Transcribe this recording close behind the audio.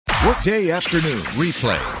Workday Afternoon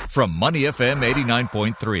Replay from Money FM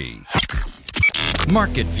 89.3.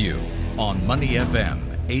 Market View on Money FM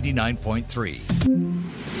 89.3.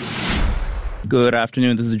 Good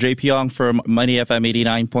afternoon. This is JP Yong from Money FM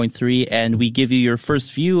 89.3, and we give you your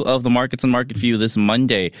first view of the markets and Market View this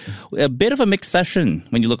Monday. A bit of a mixed session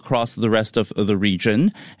when you look across the rest of the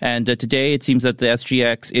region. And today it seems that the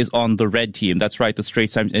SGX is on the red team. That's right, the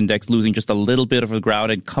Straits Times Index losing just a little bit of the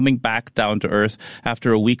ground and coming back down to earth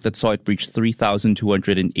after a week that saw it breach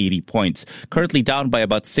 3,280 points. Currently down by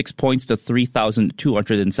about 6 points to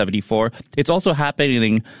 3,274. It's also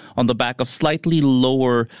happening on the back of slightly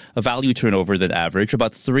lower value turnover than average,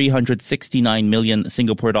 about 369 million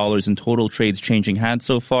Singapore dollars in total trades changing hands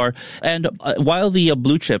so far. And while the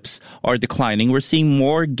blue chips are declining, we're seeing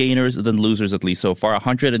more gainers than losers, at least so far.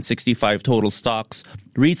 165 total stocks,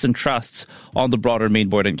 REITs and trusts on the broader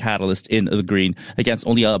mainboard and Catalyst in the green, against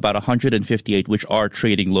only about 158 which are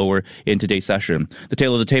trading lower in today's session. The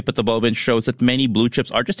tail of the tape at the moment shows that many blue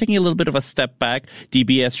chips are just taking a little bit of a step back.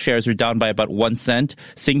 DBS shares are down by about 1 cent.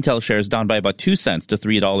 Singtel shares down by about 2 cents to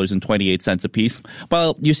 $3.28 a piece.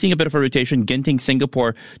 While you're seeing a bit of a rotation, Genting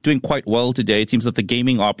Singapore doing quite well today. It seems that the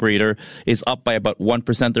gaming operator is up by about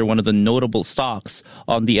 1%. They're one of the notable stocks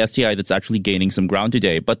on the STI that's actually gaining some ground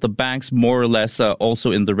today. But the banks more or less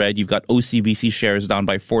also in the red. You've got OCBC shares down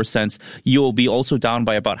by 4 cents. UOB also down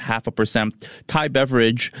by about 0.5%. Thai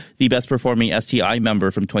Beverage, the best performing STI member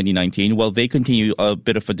from 2019, well, they continue a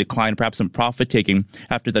bit of a decline, perhaps some profit taking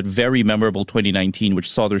after that very memorable 2019, which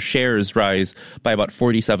saw their shares rise by about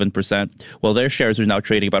 47%. Well, their shares are now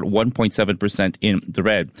trading about 1.7% in the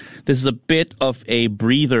red. This is a bit of a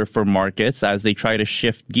breather for markets as they try to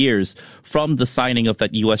shift gears from the signing of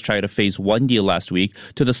that U.S. China Phase 1 deal last week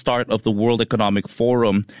to the start of the World Economic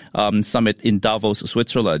Forum summit in Davos,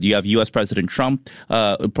 Switzerland. You have U.S. President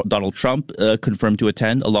Donald Trump, confirmed to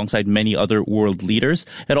attend alongside many other world leaders,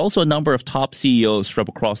 and also a number of top CEOs from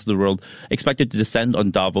across the world expected to descend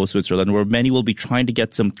on Davos, Switzerland, where many will be trying to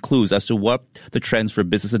get some clues as to what the trends for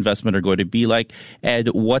business investment are going to be like and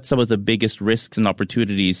what some of the biggest risks and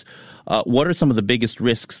opportunities, what are some of the biggest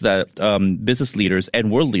risks that business leaders and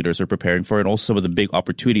world leaders are preparing for, and also some of the big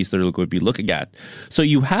opportunities that they're going to be looking at. So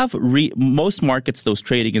you have most markets, those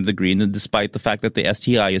trading in the green, and despite the fact that the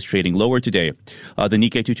STI is trading lower today. The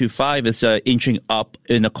Nikkei 225 is inching up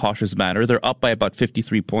in a cautious manner. They're up by about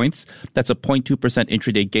 53 points. That's a 0.2%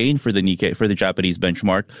 intraday gain for the Nikkei, for the Japanese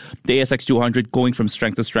benchmark. The ASX 200 going from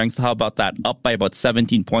strength to strength. How about that? Up by about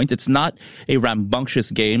 17 points. It's not a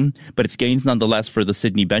rambunctious gain, but it's gains nonetheless for the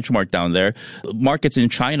Sydney benchmark down there. Markets in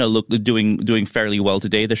China look doing fairly well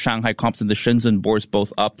today. The Shanghai Comps and the Shenzhen Bourse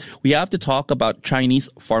both up. We have to talk about Chinese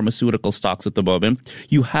pharmaceutical stocks at the moment.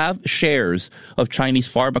 You have shares of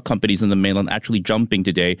Chinese pharma companies in the mainland actually jumping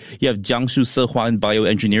today. You have Jiangsu Sehuan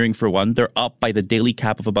Bioengineering for one. They're up by the daily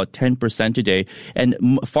cap of about 10% today. And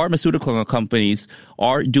pharmaceutical companies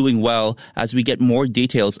are doing well as we get more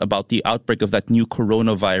details about the outbreak of that new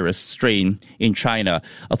coronavirus strain in China.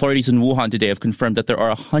 Authorities in Wuhan today have confirmed that there are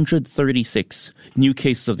 136 new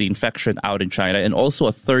cases of the infection out in China, and also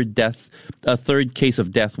a third case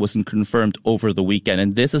of death wasn't confirmed over the weekend.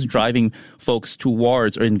 And this is driving folks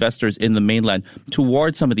towards, or investors in the mainland,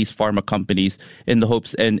 towards some of these pharma companies in the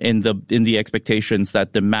hopes and in the expectations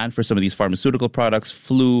that demand for some of these pharmaceutical products,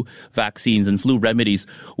 flu vaccines and flu remedies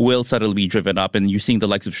will suddenly be driven up. And you're seeing the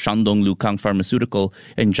likes of Shandong Lukang Pharmaceutical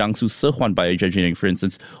and Jiangsu Sehuan Bioengineering, for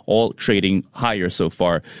instance, all trading higher so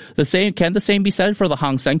far. Can the same be said for the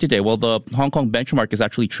Hang Seng today? Well, the Hong Kong benchmark is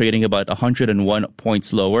actually trading about 101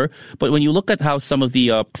 points lower. But when you look at how some of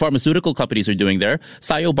the pharmaceutical companies are doing there,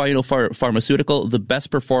 Sayo Pharmaceutical, the best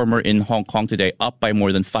performer in Hong Kong today, up by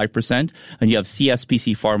more than 5%. And you have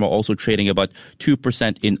CSPC Pharma also trading about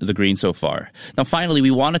 2% in the green so far. Now, finally,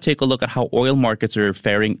 we want to take a look at how oil markets are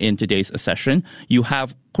faring in today's session. You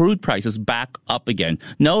have crude prices back up again.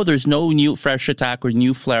 No, there's no new fresh attack or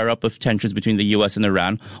new flare-up of tensions between the U.S. and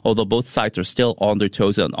Iran, although both sides are still on their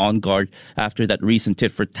toes and on guard after that recent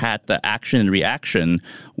tit-for-tat action and reaction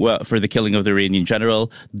for the killing of the Iranian general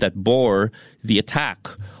that bore the attack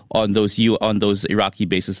on those Iraqi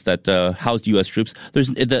bases that housed U.S. troops.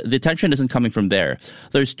 The tension isn't coming from there.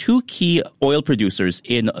 There's two key oil producers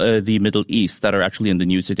in the Middle East that are actually in the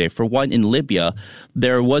news today. For one, in Libya,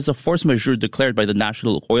 there was a force majeure declared by the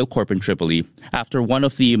National Oil Corp in Tripoli after one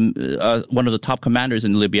of the top commanders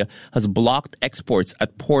in Libya has blocked exports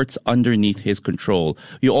at ports underneath his control.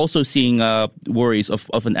 You're also seeing worries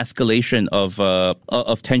of an escalation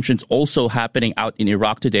of tensions also happening out in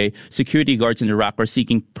Iraq today. Security guards in Iraq are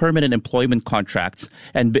seeking permanent employment contracts,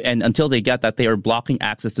 and until they get that, they are blocking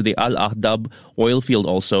access to the Al Ahdab oil field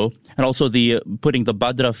also, and also putting the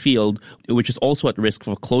Badra field, which is also at risk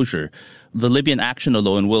for closure. The Libyan action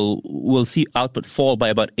alone will see output fall by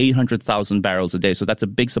about 800,000 barrels a day. So that's a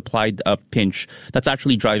big supply pinch that's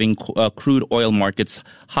actually driving crude oil markets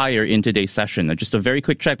higher in today's session. Just a very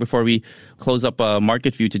quick check before we close up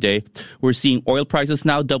Market View today. We're seeing oil prices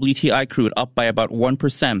now, WTI crude up by about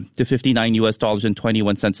 1% to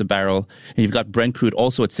 $59.21 a barrel. And you've got Brent crude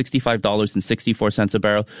also at $65.64 a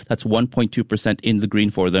barrel. That's 1.2% in the green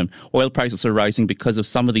for them. Oil prices are rising because of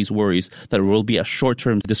some of these worries that there will be a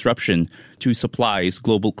short-term disruption to supplies,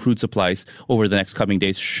 global crude supplies, over the next coming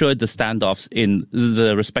days should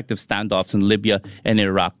the respective standoffs in Libya and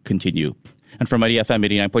Iraq continue. And from Money FM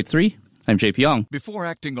 89.3, I'm JP Young. Before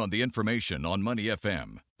acting on the information on Money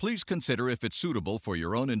FM, please consider if it's suitable for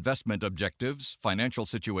your own investment objectives, financial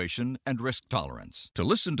situation, and risk tolerance. To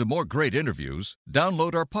listen to more great interviews,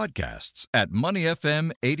 download our podcasts at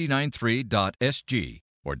moneyfm893.sg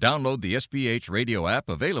or download the SPH radio app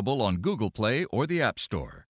available on Google Play or the App Store.